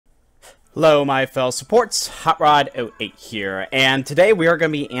Hello my fellow supports, HotRod08 here, and today we are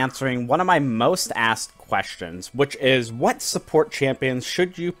going to be answering one of my most asked questions, which is what support champions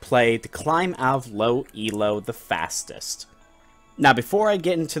should you play to climb out of low elo the fastest? Now before I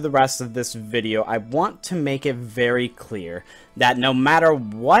get into the rest of this video, I want to make it very clear that no matter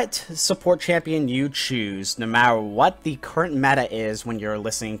what support champion you choose, no matter what the current meta is when you're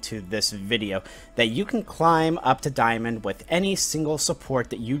listening to this video, that you can climb up to diamond with any single support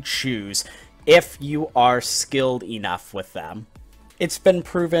that you choose if you are skilled enough with them. It's been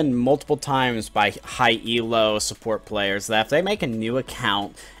proven multiple times by high-elo support players that if they make a new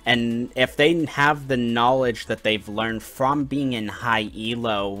account and if they have the knowledge that they've learned from being in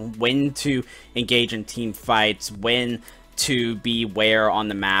high-elo, when to engage in team fights, when to be where on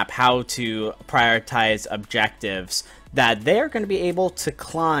the map, how to prioritize objectives, that they're going to be able to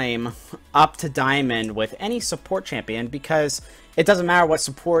climb up to diamond with any support champion, because it doesn't matter what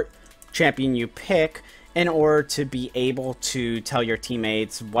support champion you pick. In order to be able to tell your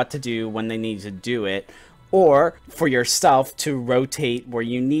teammates what to do when they need to do it, or for yourself to rotate where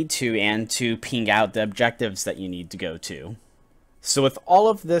you need to and to ping out the objectives that you need to go to. So with all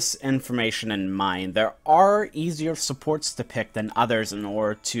of this information in mind, there are easier supports to pick than others in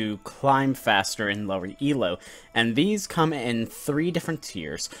order to climb faster in lower elo, and these come in 3 different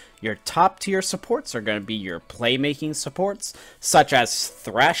tiers. Your top tier supports are going to be your playmaking supports, such as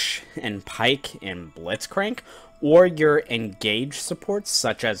Thresh and Pike and Blitzcrank, or your engage supports,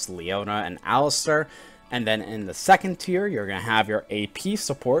 such as Leona and Alistar. And then in the second tier, you're going to have your AP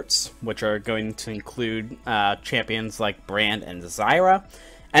supports, which are going to include champions like Brand and Zyra.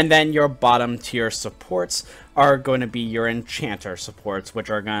 And then your bottom tier supports are going to be your enchanter supports, which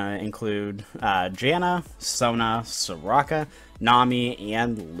are going to include Janna, Sona, Soraka, Nami,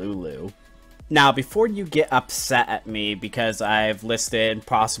 and Lulu. Now, before you get upset at me because I've listed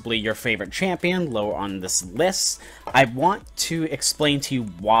possibly your favorite champion lower on this list, I want to explain to you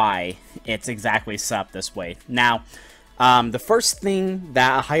why it's exactly set up this way. Now, the first thing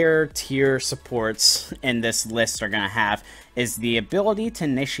that higher tier supports in this list are going to have is the ability to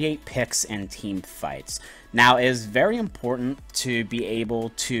initiate picks and team fights. Now, it is very important to be able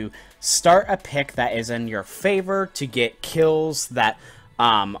to start a pick that is in your favor to get kills that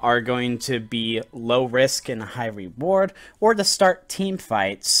are going to be low risk and high reward, or to start team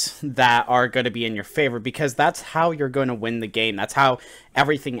fights that are going to be in your favor, because that's how you're going to win the game. That's how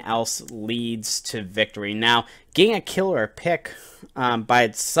everything else leads to victory. Now, getting a kill or a pick by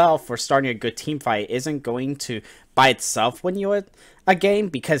itself or starting a good team fight isn't going to by itself win you a game,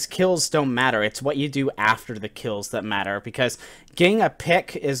 because kills don't matter. It's what you do after the kills that matter, because getting a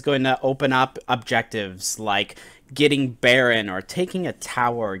pick is going to open up objectives like getting Baron, or taking a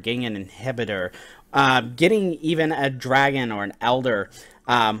tower, or getting an inhibitor, getting even a dragon or an elder,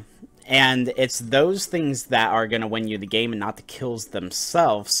 and it's those things that are going to win you the game and not the kills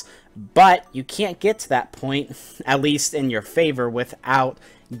themselves. But you can't get to that point, at least in your favor, without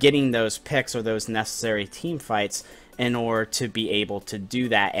getting those picks or those necessary team fights in order to be able to do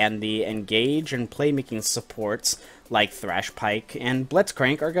that. And the engage and playmaking supports like Thresh, Pike, and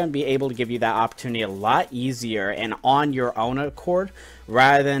Blitzcrank are going to be able to give you that opportunity a lot easier and on your own accord,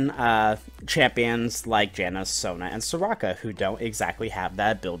 rather than champions like Janna, Sona, and Soraka, who don't exactly have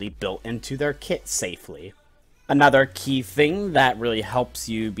that ability built into their kit safely. Another key thing that really helps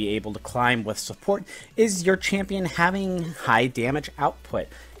you be able to climb with support is your champion having high damage output.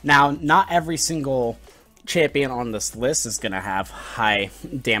 Now, not every single champion on this list is going to have high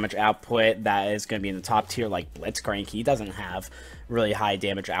damage output that is going to be in the top tier, like Blitzcrank. He doesn't have really high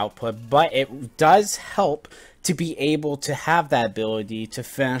damage output, but it does help to be able to have that ability to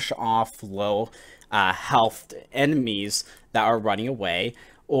finish off low health enemies that are running away,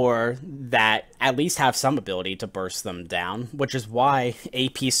 or that at least have some ability to burst them down, which is why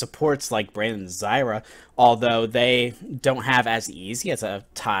AP supports like Brand and Zyra, although they don't have as easy as a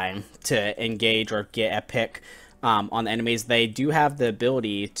time to engage or get a pick on the enemies, they do have the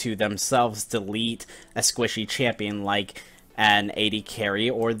ability to themselves delete a squishy champion like an AD carry,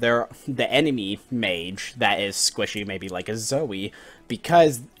 or the enemy mage that is squishy, maybe like a Zoe,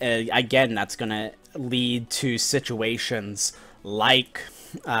 because again, that's going to lead to situations like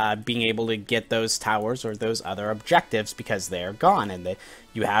being able to get those towers or those other objectives because they're gone, and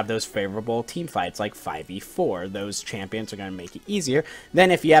you have those favorable team fights like 5v4. Those champions are going to make it easier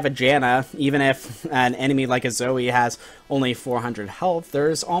than if you have a Janna. Even if an enemy like a Zoe has only 400 health,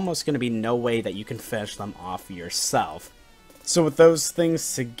 there's almost going to be no way that you can finish them off yourself. So with those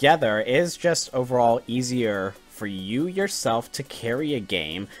things together, it is just overall easier for you yourself to carry a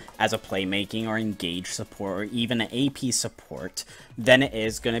game as a playmaking or engage support or even an AP support than it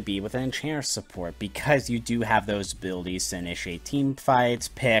is going to be with an enchanter support, because you do have those abilities to initiate team fights,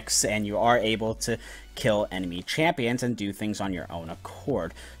 picks, and you are able to kill enemy champions and do things on your own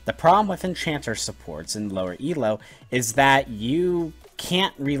accord. The problem with enchanter supports in lower elo is that you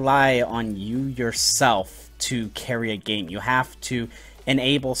can't rely on you yourself to carry a game. You have to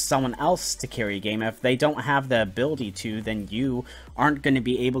enable someone else to carry a game. If they don't have the ability to, then you aren't going to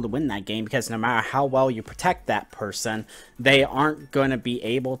be able to win that game, because no matter how well you protect that person, they aren't going to be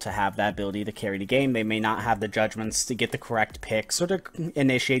able to have that ability to carry the game. They may not have the judgments to get the correct picks or to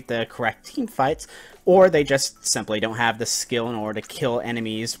initiate the correct team fights, or they just simply don't have the skill in order to kill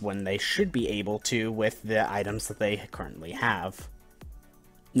enemies when they should be able to with the items that they currently have.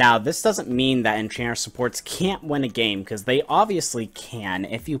 Now, this doesn't mean that enchanter supports can't win a game, because they obviously can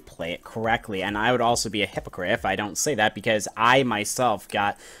if you play it correctly, and I would also be a hypocrite if I don't say that, because I myself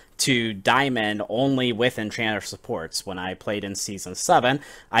got to Diamond only with enchanter supports. When I played in Season 7,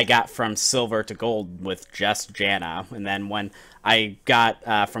 I got from Silver to Gold with just Janna, and then when I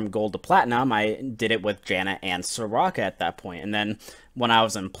got from Gold to Platinum, I did it with Janna and Soraka at that point, and then when I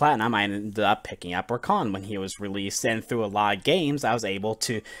was in Platinum, I ended up picking up Rakan when he was released, and through a lot of games, I was able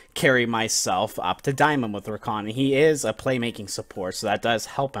to carry myself up to Diamond with Rakan. He is a playmaking support, so that does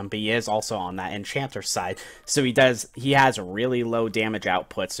help him, but he is also on that enchanter side, so he has really low damage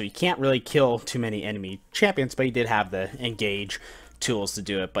output, so he can't really kill too many enemy champions, but he did have the engage tools to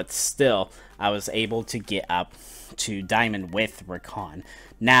do it. But still, I was able to get up to Diamond with Rakan.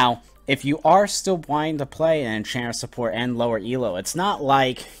 Now, if you are still wanting to play an enchanter support and lower elo, it's not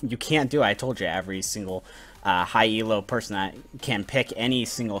like you can't do it. I told you, every single high elo person that can pick any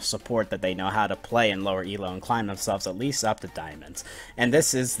single support that they know how to play in lower elo and climb themselves at least up to diamonds. And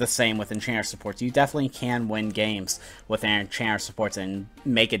this is the same with enchanter supports. You definitely can win games with enchanter supports and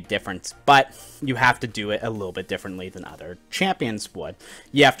make a difference, but you have to do it a little bit differently than other champions would.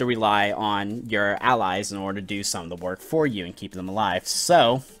 You have to rely on your allies in order to do some of the work for you and keep them alive.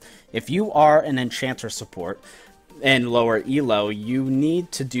 So if you are an enchanter support and lower elo, you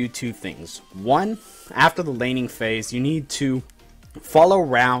need to do two things. One, after the laning phase, you need to follow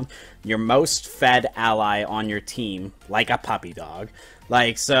around your most fed ally on your team like a puppy dog.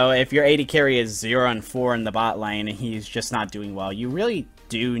 Like, so if your AD carry is 0 and 4 in the bot lane and he's just not doing well, you really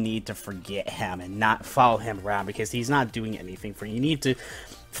do need to forget him and not follow him around, because he's not doing anything for you. You need to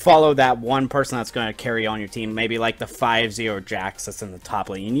follow that one person that's going to carry on your team, maybe like the 5-0 Jax that's in the top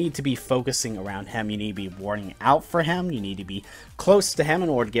lane. You need to be focusing around him. You need to be warding out for him. You need to be close to him in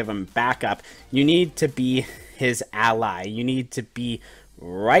order to give him backup. You need to be his ally. You need to be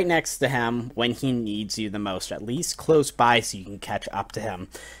right next to him when he needs you the most, at least close by so you can catch up to him.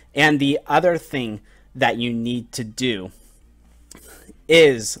 And the other thing that you need to do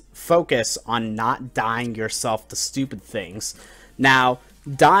is focus on not dying yourself to stupid things. Now,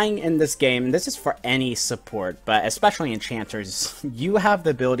 dying in this game, and this is for any support, but especially enchanters, you have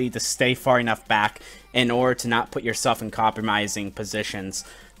the ability to stay far enough back in order to not put yourself in compromising positions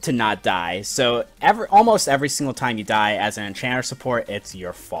to not die. So almost every single time you die as an enchanter support, it's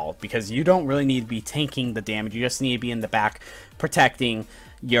your fault, because you don't really need to be tanking the damage. You just need to be in the back protecting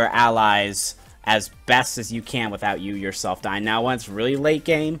your allies as best as you can without you yourself dying. Now, when it's really late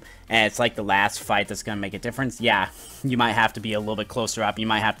game and it's like the last fight that's going to make a difference, yeah, you might have to be a little bit closer up. You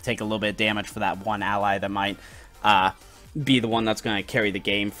might have to take a little bit of damage for that one ally that might be the one that's going to carry the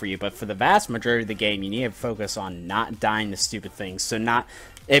game for you. But for the vast majority of the game, you need to focus on not dying to stupid things. So not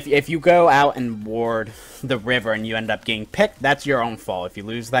if you go out and ward the river and you end up getting picked, that's your own fault. If you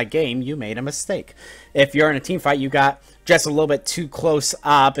lose that game, you made a mistake. If you're in a team fight, you got just a little bit too close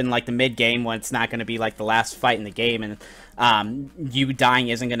up in like the mid game when it's not going to be like the last fight in the game, and you dying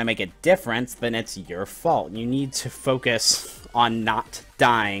isn't going to make a difference, then it's your fault. You need to focus on not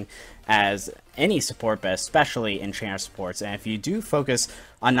dying as any support, but especially enchanter supports. And if you do focus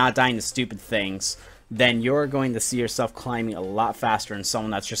on not dying to stupid things, then you're going to see yourself climbing a lot faster than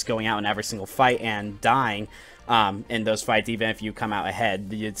someone that's just going out in every single fight and dying in those fights, even if you come out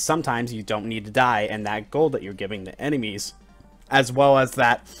ahead. Sometimes you don't need to die, and that gold that you're giving the enemies, as well as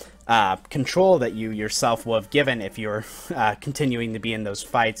that control that you yourself will have given if you're continuing to be in those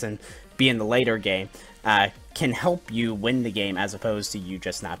fights and be in the later game, can help you win the game as opposed to you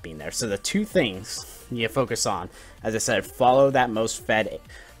just not being there. So the two things you focus on, as I said, follow that most fed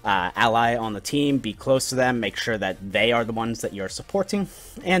ally on the team, be close to them, make sure that they are the ones that you're supporting,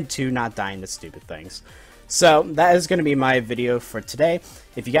 and two, not dying to stupid things. So that is going to be my video for today.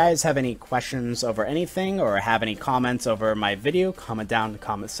 If you guys have any questions over anything or have any comments over my video, comment down in the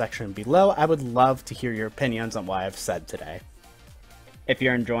comment section below. I would love to hear your opinions on what I've said today. If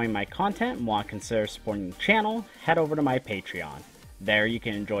you're enjoying my content and want to consider supporting the channel, head over to my Patreon. There you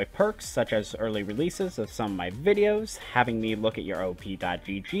can enjoy perks such as early releases of some of my videos, having me look at your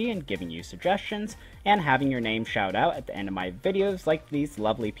op.gg and giving you suggestions, and having your name shout out at the end of my videos like these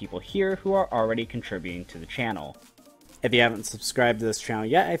lovely people here who are already contributing to the channel. If you haven't subscribed to this channel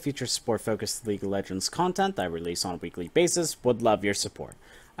yet, I feature support-focused League of Legends content that I release on a weekly basis. Would love your support.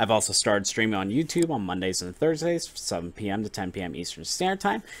 I've also started streaming on YouTube on Mondays and Thursdays from 7 p.m. to 10 p.m. Eastern Standard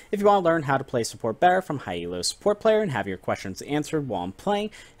Time. If you want to learn how to play support better from high-elo support player and have your questions answered while I'm playing,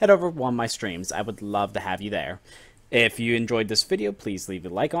 head over to one of my streams. I would love to have you there. If you enjoyed this video, please leave a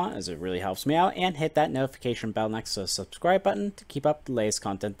like on it as it really helps me out, and hit that notification bell next to the subscribe button to keep up the latest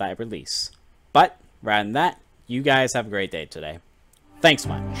content that I release. But, rather than that, you guys have a great day today. Thanks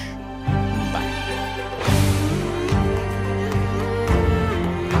much.